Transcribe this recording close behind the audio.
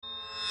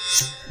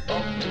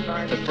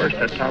The first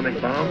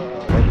atomic bomb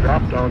was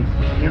dropped on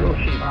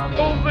Hiroshima.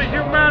 Oh, the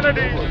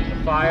humanity!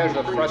 The fires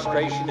of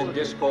frustration and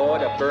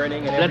discord are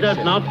burning in every Let us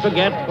city. not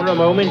forget for a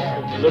moment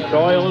the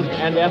toils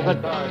and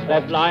efforts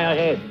that lie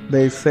ahead.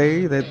 They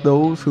say that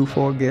those who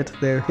forget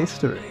their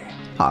history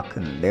are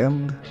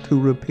condemned to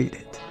repeat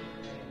it.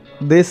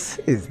 This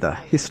is the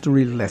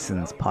History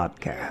Lessons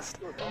Podcast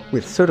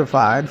with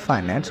certified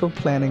financial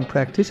planning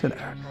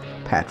practitioner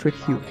Patrick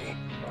Huey,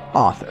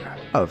 author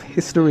of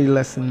History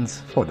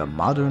Lessons for the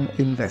Modern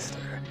Investor,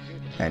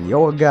 and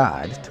your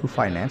guide to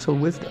financial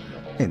wisdom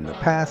in the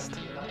past,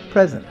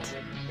 present,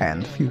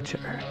 and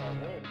future.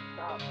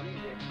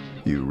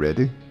 You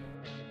ready?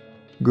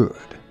 Good.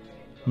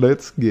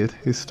 Let's get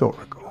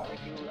historical.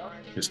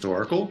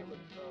 Historical?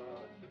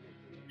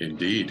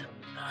 Indeed.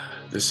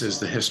 This is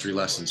the History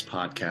Lessons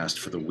Podcast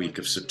for the week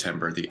of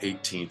September the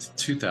 18th,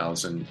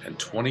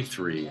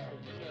 2023.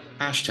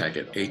 Hashtag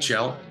it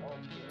HL,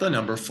 the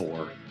number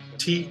 4,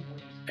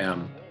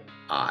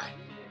 TMI.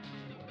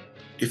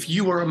 If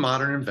you are a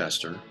modern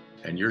investor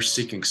and you're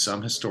seeking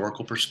some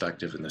historical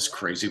perspective in this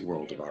crazy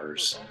world of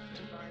ours,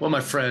 well, my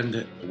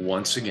friend,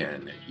 once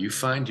again, you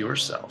find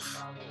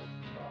yourself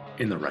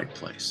in the right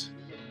place.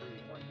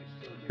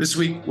 This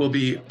week, we'll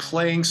be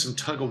playing some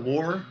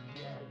Tug-of-War.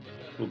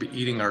 We'll be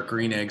eating our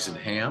green eggs and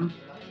ham,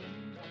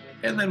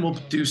 and then we'll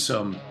do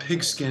some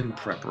pigskin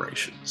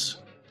preparations.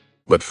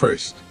 But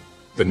first,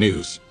 the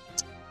news.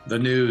 The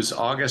news.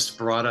 August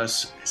brought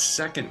us a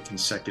second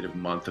consecutive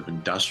month of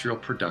industrial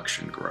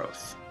production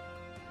growth.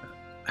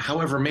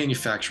 However,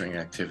 manufacturing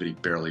activity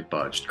barely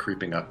budged,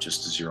 creeping up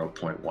just to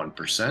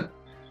 0.1%.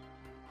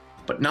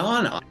 But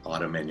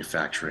non-auto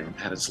manufacturing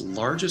had its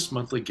largest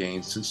monthly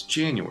gain since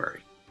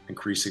January,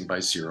 increasing by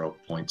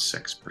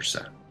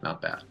 0.6%.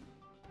 Not bad.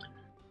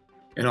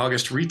 In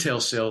August, retail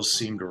sales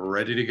seemed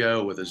ready to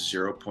go with a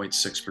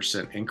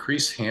 0.6%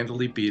 increase,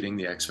 handily beating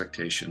the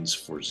expectations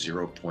for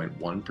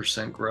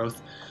 0.1%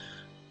 growth.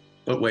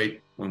 But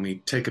wait, when we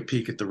take a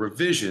peek at the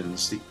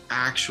revisions, the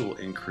actual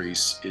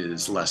increase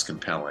is less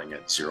compelling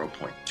at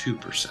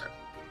 0.2%.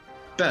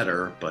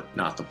 Better, but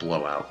not the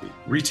blowout.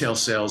 Retail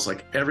sales,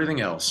 like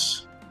everything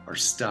else, are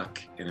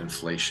stuck in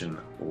inflation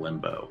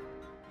limbo.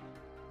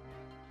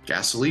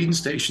 Gasoline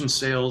station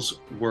sales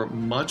were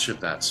much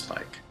of that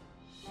spike.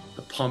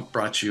 The pump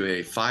brought you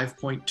a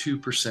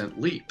 5.2%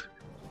 leap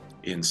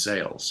in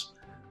sales.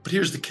 But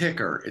here's the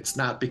kicker. It's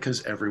not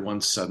because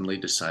everyone suddenly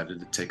decided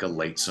to take a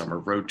late summer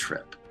road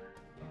trip.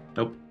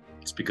 Nope,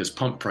 it's because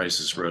pump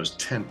prices rose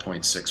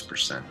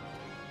 10.6%.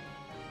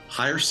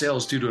 Higher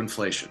sales due to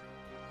inflation.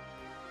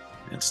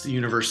 It's the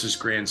universe's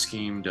grand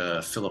scheme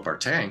to fill up our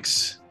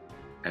tanks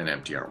and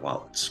empty our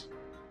wallets.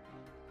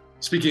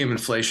 Speaking of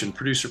inflation,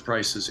 producer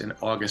prices in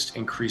August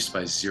increased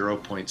by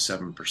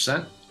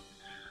 0.7%.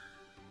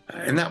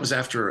 And that was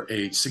after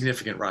a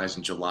significant rise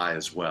in July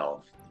as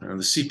well. The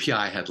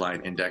CPI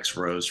headline index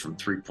rose from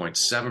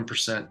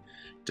 3.7%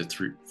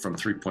 from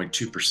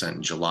 3.2%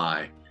 in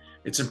July.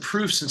 It's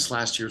improved since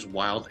last year's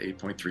wild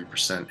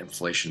 8.3%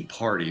 inflation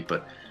party,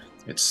 but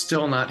it's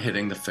still not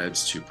hitting the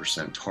Fed's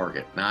 2%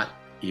 target, not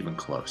even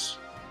close.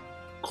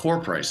 Core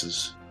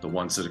prices, the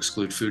ones that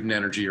exclude food and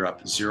energy, are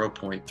up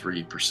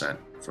 0.3%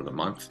 for the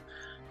month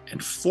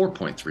and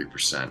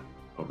 4.3%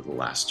 over the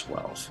last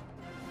 12.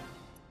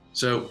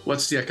 So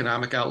what's the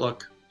economic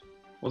outlook?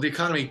 Well, the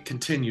economy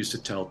continues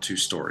to tell two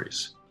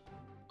stories.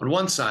 On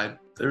one side,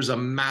 there's a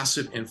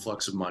massive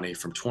influx of money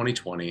from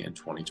 2020 and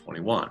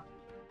 2021.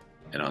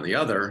 And on the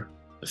other,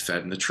 the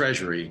Fed and the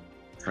Treasury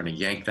trying to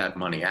yank that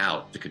money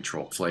out to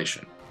control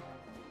inflation.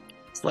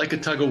 It's like a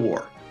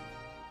tug-of-war.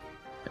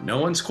 And no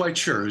one's quite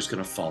sure who's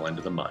going to fall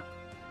into the mud.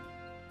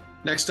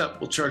 Next up,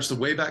 we'll charge the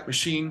Wayback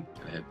Machine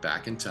and head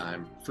back in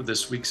time for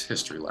this week's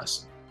history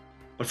lesson.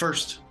 But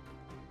first,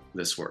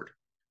 this word.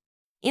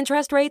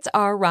 Interest rates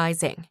are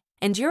rising,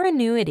 and your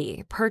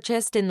annuity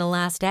purchased in the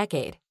last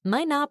decade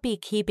might not be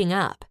keeping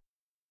up,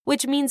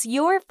 which means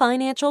your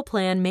financial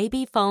plan may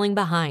be falling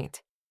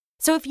behind.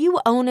 So if you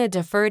own a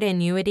deferred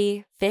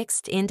annuity,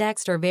 fixed,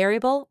 indexed, or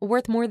variable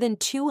worth more than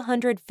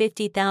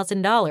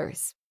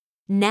 $250,000,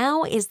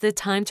 now is the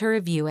time to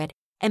review it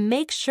and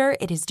make sure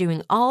it is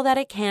doing all that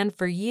it can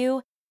for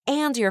you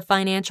and your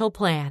financial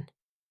plan.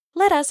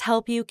 Let us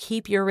help you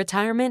keep your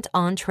retirement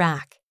on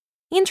track.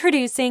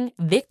 Introducing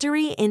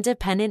Victory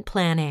Independent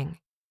Planning.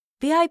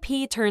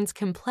 VIP turns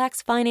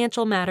complex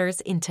financial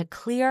matters into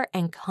clear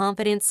and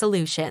confident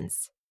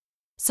solutions,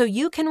 so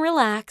you can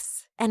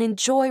relax and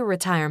enjoy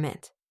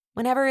retirement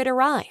whenever it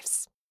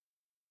arrives.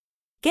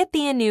 Get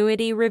the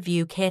Annuity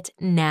Review Kit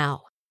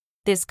now.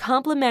 This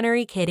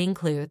complimentary kit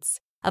includes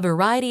a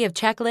variety of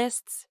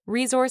checklists,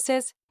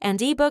 resources, and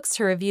ebooks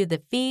to review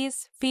the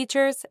fees,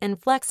 features,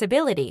 and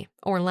flexibility,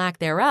 or lack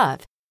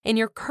thereof, in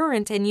your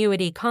current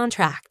annuity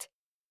contract.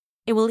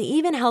 It will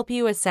even help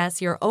you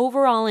assess your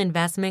overall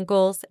investment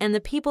goals and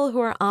the people who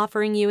are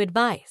offering you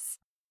advice.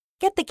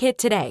 Get the kit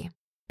today,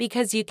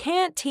 because you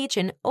can't teach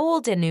an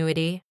old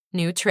annuity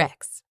new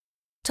tricks.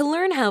 To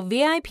learn how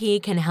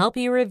VIP can help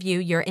you review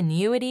your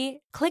annuity,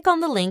 click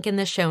on the link in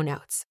the show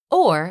notes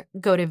Or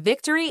go to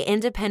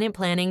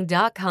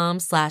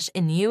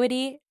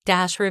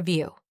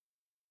victoryindependentplanning.com/annuity-review.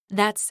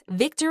 That's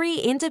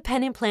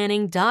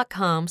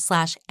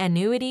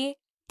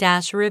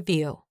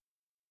victoryindependentplanning.com/annuity-review.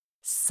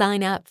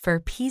 Sign up for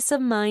peace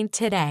of mind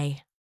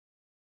today.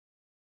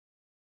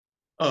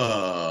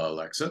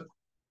 Alexa,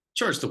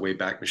 charge the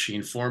Wayback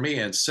Machine for me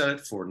and set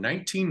it for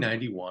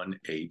 1991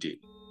 AD.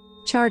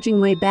 Charging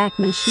Wayback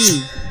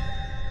Machine.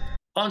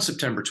 On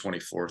September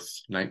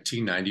 24th,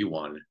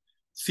 1991,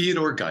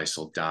 Theodore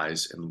Geisel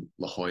dies in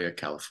La Jolla,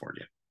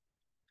 California.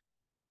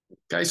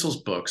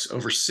 Geisel's books,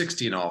 over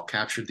 60 in all,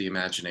 captured the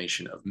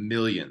imagination of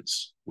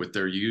millions with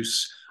their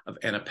use of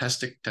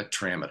anapestic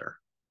tetrameter.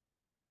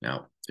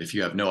 Now, if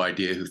you have no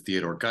idea who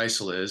Theodore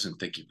Geisel is and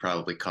think you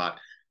probably caught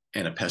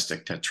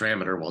anapestic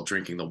tetrameter while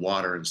drinking the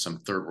water in some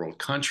third world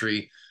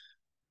country,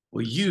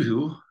 well,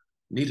 you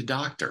need a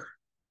doctor.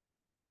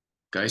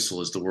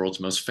 Geisel is the world's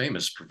most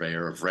famous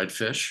purveyor of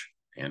redfish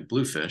and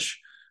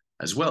bluefish,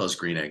 as well as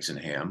green eggs and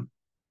ham.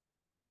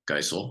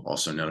 Geisel,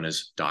 also known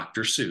as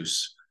Dr.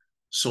 Seuss,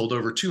 sold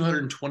over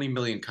 220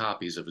 million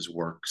copies of his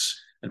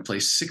works and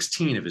placed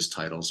 16 of his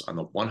titles on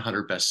the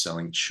 100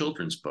 best-selling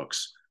children's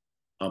books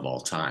of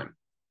all time.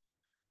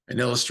 An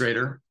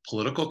illustrator,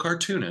 political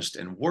cartoonist,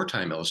 and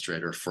wartime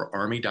illustrator for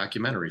Army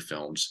documentary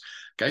films,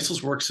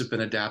 Geisel's works have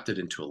been adapted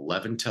into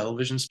 11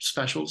 television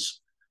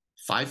specials,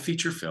 5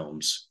 feature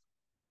films,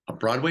 a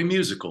Broadway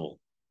musical,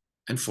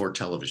 and 4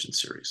 television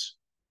series.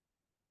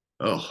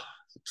 Oh,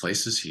 the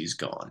places he's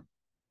gone.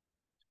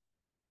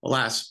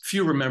 Alas,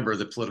 few remember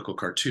the political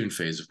cartoon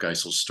phase of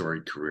Geisel's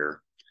storied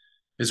career.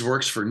 His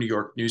works for New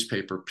York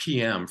newspaper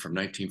PM from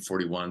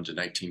 1941 to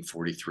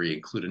 1943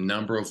 include a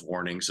number of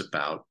warnings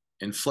about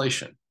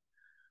inflation.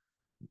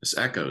 This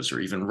echoes or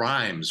even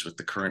rhymes with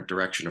the current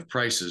direction of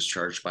prices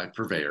charged by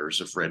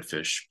purveyors of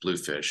redfish,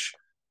 bluefish,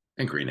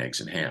 and green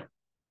eggs and ham.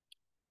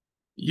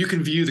 You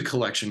can view the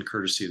collection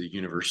courtesy of the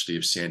University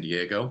of San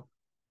Diego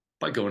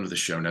by going to the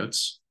show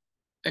notes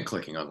and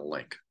clicking on the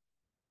link.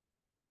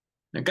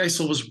 Now,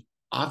 Geisel was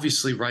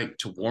obviously right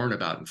to warn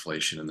about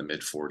inflation in the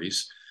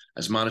mid-40s,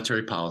 as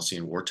monetary policy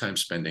and wartime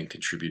spending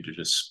contributed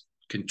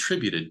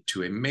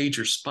to a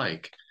major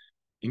spike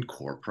in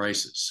core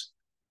prices.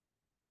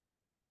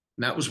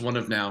 And that was one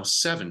of now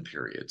 7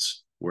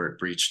 periods where it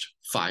breached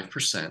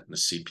 5% in the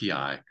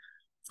CPI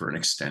for an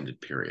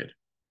extended period.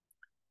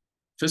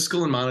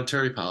 Fiscal and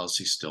monetary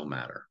policy still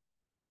matter.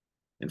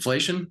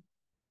 Inflation?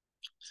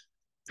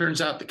 Turns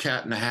out the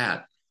cat in the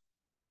hat.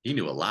 He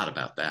knew a lot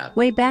about that.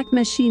 Wayback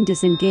Machine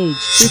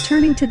disengaged,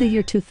 returning to the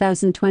year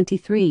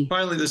 2023.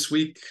 Finally, this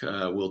week,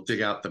 we'll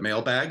dig out the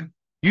mailbag.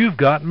 You've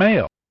got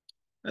mail.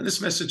 And this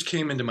message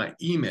came into my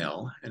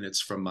email, and it's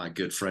from my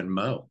good friend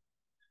Mo.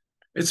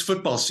 It's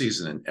football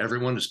season, and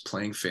everyone is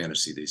playing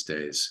fantasy these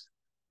days.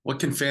 What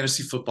can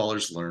fantasy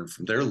footballers learn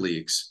from their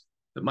leagues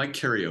that might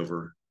carry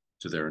over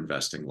to their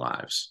investing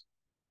lives?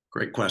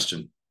 Great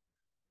question.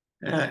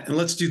 And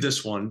let's do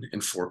this one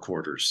in 4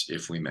 quarters,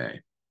 if we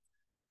may.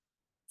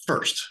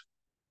 First,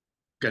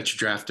 got your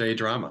draft day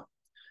drama.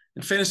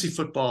 In fantasy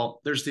football,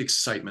 there's the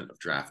excitement of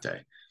draft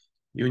day.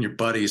 You and your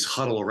buddies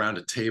huddle around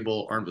a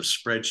table armed with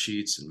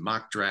spreadsheets and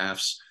mock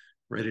drafts,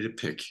 ready to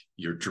pick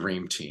your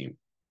dream team.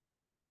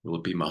 Will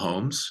it be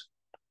Mahomes,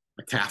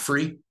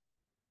 McCaffrey,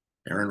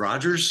 Aaron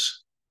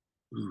Rodgers?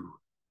 Ooh,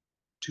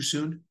 too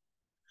soon?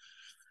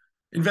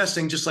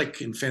 Investing, just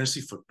like in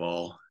fantasy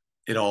football,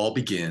 it all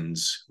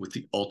begins with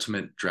the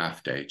ultimate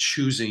draft day,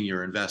 choosing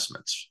your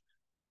investments.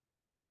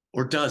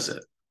 Or does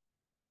it?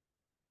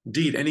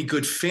 Indeed, any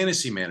good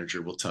fantasy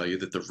manager will tell you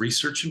that the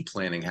research and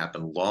planning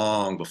happen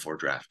long before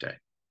draft day.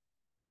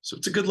 So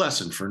it's a good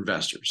lesson for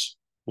investors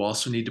who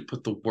also need to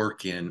put the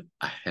work in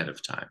ahead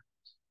of time.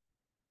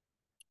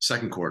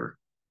 Second quarter,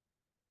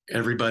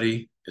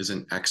 everybody is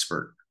an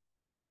expert.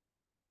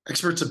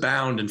 Experts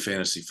abound in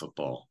fantasy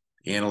football.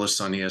 The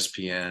analysts on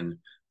ESPN,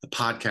 the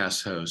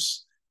podcast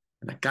hosts,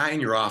 and that guy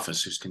in your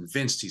office who's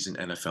convinced he's an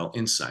NFL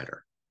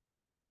insider.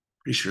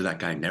 Pretty sure that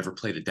guy never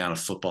played a down of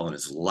football in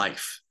his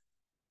life,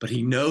 but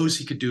he knows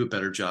he could do a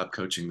better job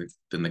coaching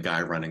than the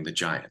guy running the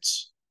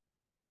Giants,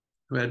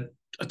 who had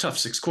a tough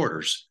 6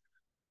 quarters,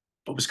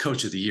 but was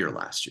coach of the year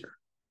last year.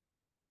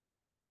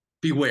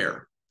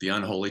 Beware the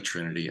unholy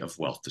trinity of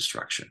wealth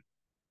destruction: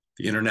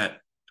 the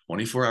internet,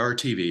 24-hour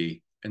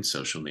TV, and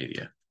social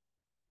media.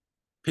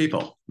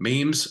 People,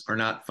 memes are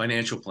not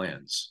financial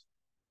plans.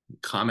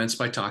 Comments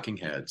by talking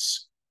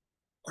heads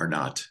are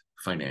not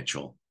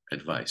financial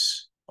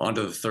advice. On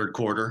to the third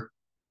quarter.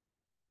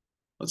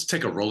 Let's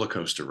take a roller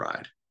coaster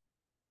ride.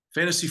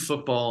 Fantasy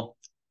football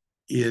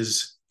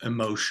is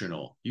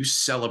emotional. You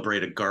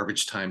celebrate a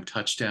garbage time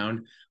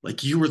touchdown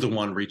like you were the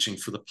one reaching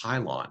for the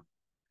pylon,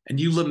 and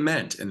you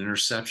lament an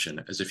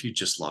interception as if you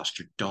just lost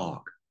your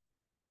dog.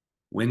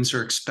 Wins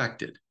are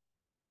expected.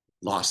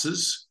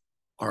 Losses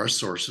are a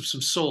source of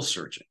some soul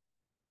searching.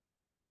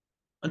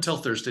 Until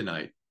Thursday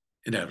night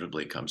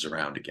inevitably comes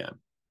around again.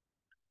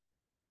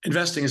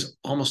 Investing is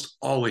almost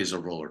always a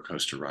roller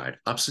coaster ride.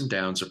 Ups and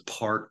downs are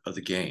part of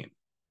the game.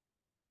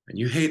 And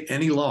you hate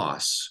any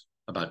loss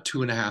about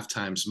 2.5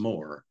 times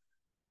more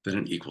than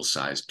an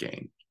equal-sized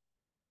gain.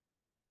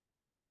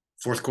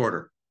 Fourth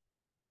quarter,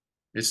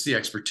 it's the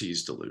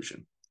expertise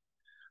delusion.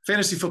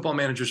 Fantasy football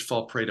managers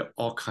fall prey to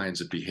all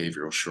kinds of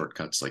behavioral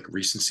shortcuts like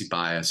recency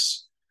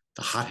bias,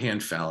 the hot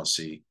hand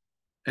fallacy,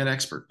 and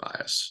expert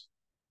bias.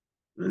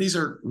 And these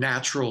are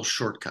natural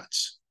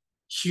shortcuts.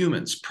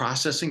 Humans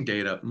processing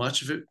data,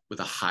 much of it with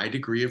a high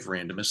degree of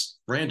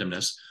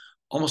randomness,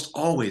 almost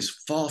always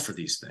fall for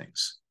these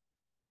things.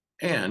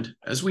 And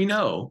as we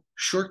know,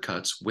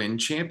 shortcuts win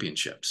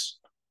championships.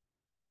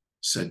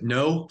 Said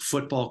no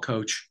football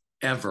coach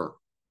ever.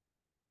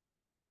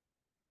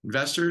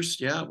 Investors,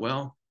 yeah,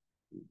 well,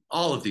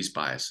 all of these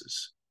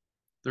biases,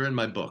 they're in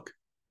my book,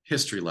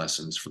 History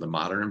Lessons for the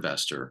Modern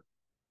Investor,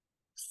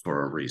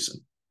 for a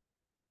reason.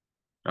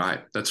 All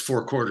right, that's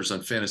 4 quarters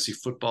on fantasy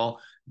football.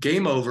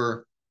 Game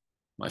over.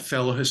 My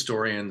fellow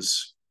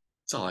historians,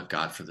 that's all I've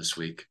got for this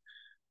week.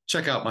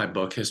 Check out my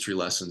book, History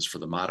Lessons for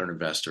the Modern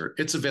Investor.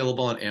 It's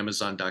available on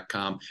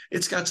Amazon.com.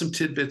 It's got some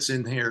tidbits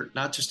in here,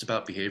 not just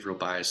about behavioral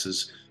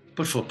biases,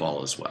 but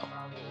football as well.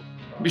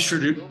 Be sure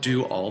to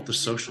do all the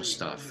social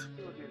stuff.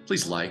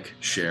 Please like,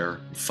 share,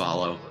 and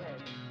follow.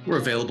 We're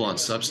available on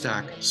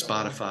Substack,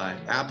 Spotify,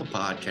 Apple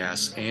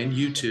Podcasts, and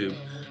YouTube.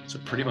 So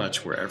pretty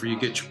much wherever you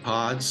get your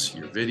pods,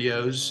 your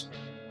videos,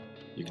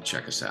 you can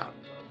check us out.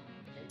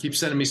 Keep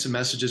sending me some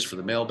messages for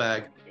the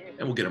mailbag,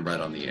 and we'll get them right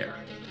on the air.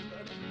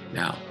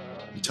 Now,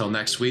 until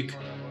next week,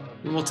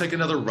 when we'll take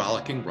another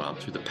rollicking romp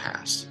through the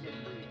past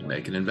and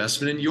make an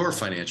investment in your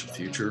financial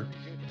future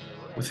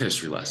with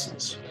History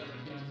Lessons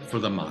for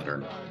the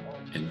Modern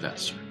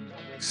Investor.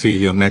 See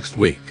you next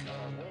week.